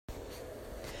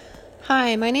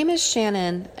Hi, my name is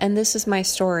Shannon, and this is my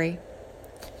story.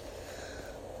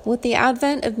 With the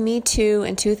advent of Me Too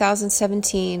in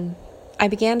 2017, I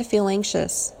began to feel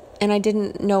anxious, and I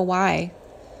didn't know why.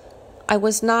 I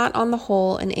was not, on the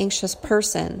whole, an anxious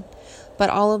person, but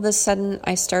all of a sudden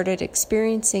I started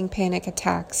experiencing panic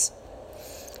attacks.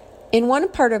 In one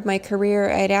part of my career,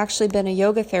 I had actually been a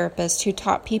yoga therapist who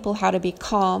taught people how to be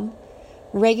calm,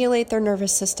 regulate their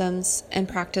nervous systems, and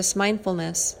practice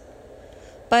mindfulness.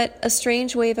 But a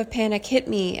strange wave of panic hit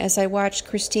me as I watched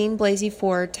Christine Blasey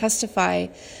Ford testify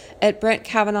at Brett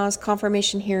Kavanaugh's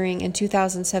confirmation hearing in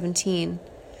 2017,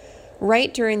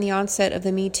 right during the onset of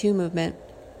the Me Too movement.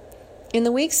 In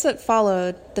the weeks that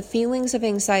followed, the feelings of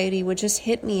anxiety would just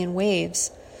hit me in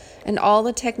waves, and all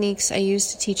the techniques I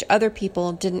used to teach other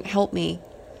people didn't help me.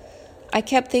 I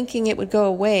kept thinking it would go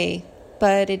away,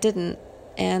 but it didn't,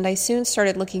 and I soon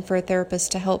started looking for a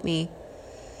therapist to help me.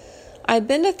 I'd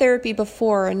been to therapy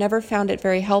before and never found it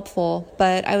very helpful,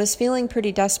 but I was feeling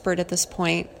pretty desperate at this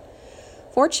point.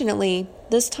 Fortunately,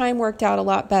 this time worked out a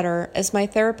lot better as my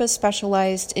therapist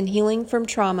specialized in healing from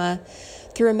trauma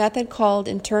through a method called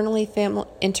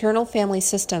internal family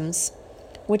systems,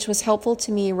 which was helpful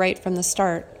to me right from the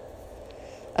start.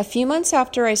 A few months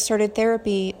after I started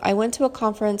therapy, I went to a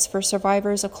conference for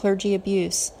survivors of clergy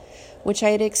abuse, which I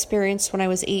had experienced when I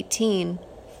was 18,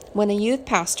 when a youth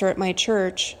pastor at my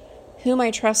church, whom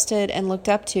I trusted and looked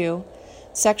up to,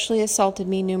 sexually assaulted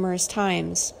me numerous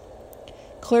times.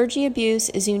 Clergy abuse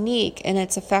is unique in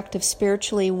its effect of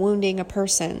spiritually wounding a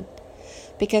person,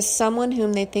 because someone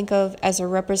whom they think of as a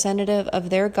representative of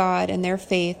their God and their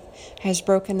faith has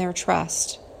broken their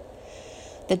trust.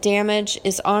 The damage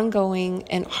is ongoing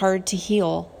and hard to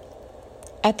heal.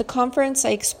 At the conference,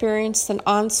 I experienced an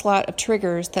onslaught of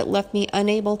triggers that left me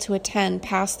unable to attend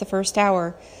past the first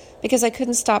hour because I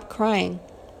couldn't stop crying.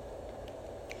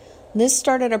 This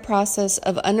started a process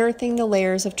of unearthing the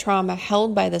layers of trauma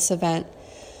held by this event.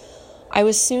 I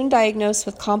was soon diagnosed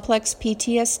with complex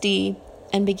PTSD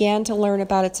and began to learn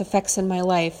about its effects in my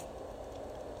life.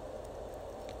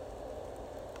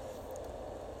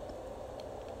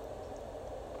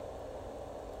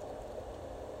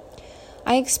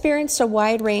 I experienced a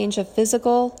wide range of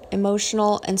physical,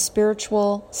 emotional, and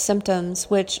spiritual symptoms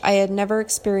which I had never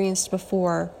experienced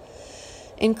before.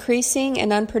 Increasing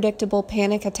and unpredictable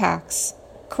panic attacks,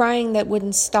 crying that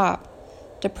wouldn't stop,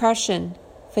 depression,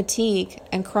 fatigue,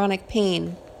 and chronic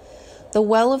pain. The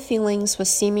well of feelings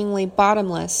was seemingly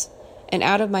bottomless and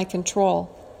out of my control.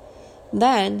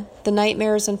 Then, the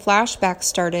nightmares and flashbacks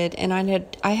started, and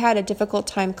I had a difficult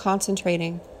time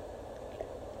concentrating.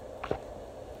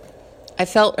 I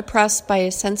felt oppressed by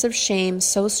a sense of shame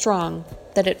so strong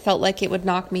that it felt like it would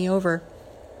knock me over.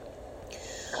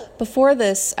 Before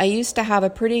this, I used to have a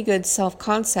pretty good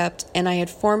self-concept, and I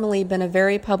had formerly been a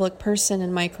very public person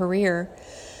in my career,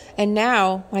 and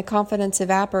now my confidence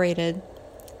evaporated.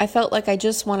 I felt like I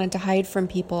just wanted to hide from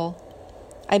people.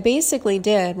 I basically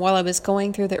did while I was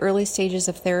going through the early stages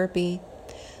of therapy.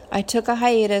 I took a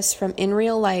hiatus from in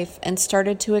real life and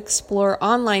started to explore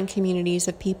online communities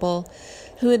of people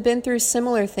who had been through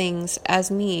similar things as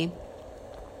me.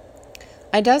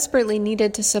 I desperately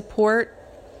needed to support,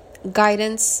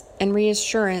 guidance, and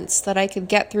reassurance that I could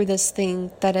get through this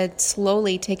thing that had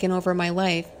slowly taken over my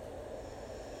life.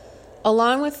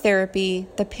 Along with therapy,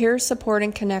 the peer support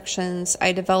and connections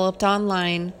I developed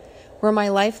online were my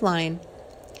lifeline.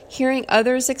 Hearing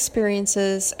others'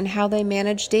 experiences and how they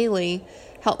manage daily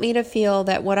helped me to feel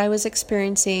that what I was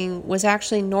experiencing was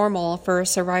actually normal for a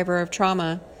survivor of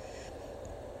trauma.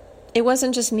 It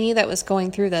wasn't just me that was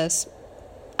going through this.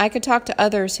 I could talk to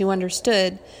others who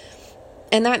understood,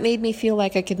 and that made me feel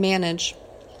like I could manage.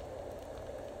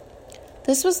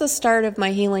 This was the start of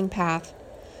my healing path.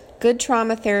 Good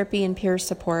trauma therapy and peer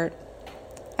support.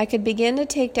 I could begin to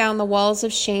take down the walls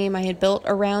of shame I had built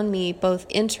around me both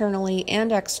internally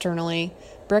and externally,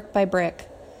 brick by brick.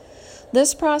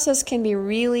 This process can be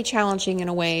really challenging in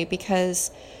a way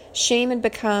because shame had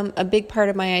become a big part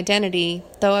of my identity,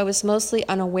 though I was mostly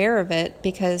unaware of it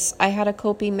because I had a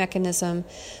coping mechanism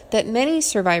that many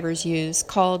survivors use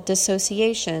called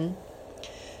dissociation.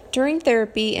 During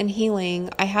therapy and healing,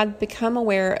 I had become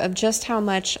aware of just how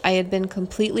much I had been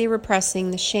completely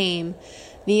repressing the shame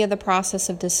via the process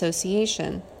of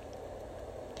dissociation.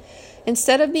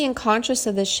 Instead of being conscious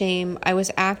of the shame, I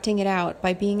was acting it out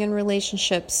by being in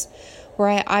relationships where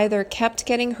I either kept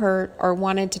getting hurt or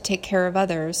wanted to take care of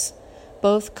others,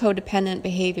 both codependent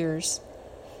behaviors.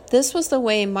 This was the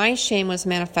way my shame was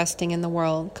manifesting in the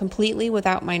world, completely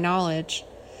without my knowledge.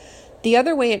 The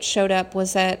other way it showed up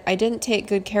was that I didn't take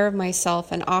good care of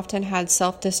myself and often had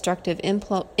self-destructive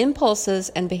impulses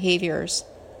and behaviors.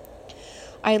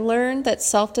 I learned that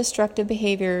self-destructive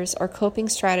behaviors are coping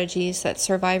strategies that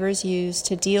survivors use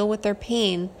to deal with their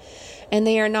pain, and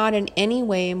they are not in any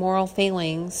way moral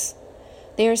failings.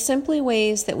 They are simply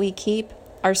ways that we keep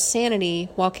our sanity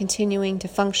while continuing to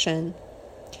function.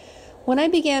 When I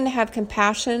began to have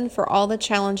compassion for all the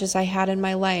challenges I had in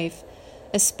my life,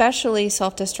 especially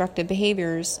self-destructive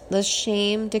behaviors, the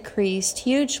shame decreased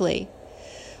hugely.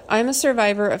 I'm a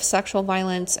survivor of sexual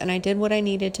violence, and I did what I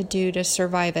needed to do to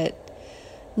survive it.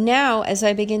 Now, as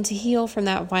I begin to heal from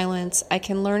that violence, I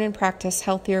can learn and practice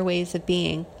healthier ways of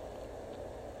being.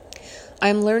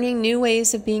 I'm learning new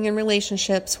ways of being in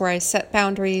relationships where I set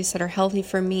boundaries that are healthy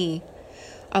for me.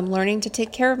 I'm learning to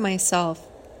take care of myself.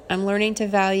 I'm learning to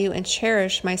value and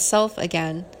cherish myself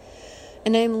again.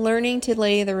 And I'm learning to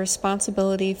lay the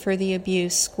responsibility for the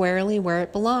abuse squarely where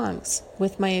it belongs,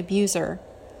 with my abuser.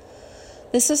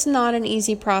 This is not an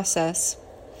easy process.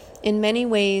 In many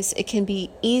ways, it can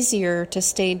be easier to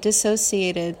stay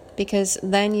dissociated because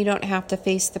then you don't have to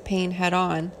face the pain head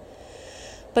on.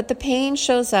 But the pain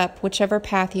shows up whichever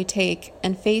path you take,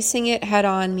 and facing it head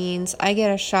on means I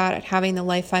get a shot at having the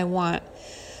life I want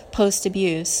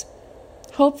post-abuse.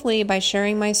 Hopefully, by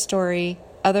sharing my story,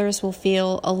 others will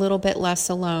feel a little bit less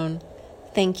alone.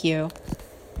 Thank you.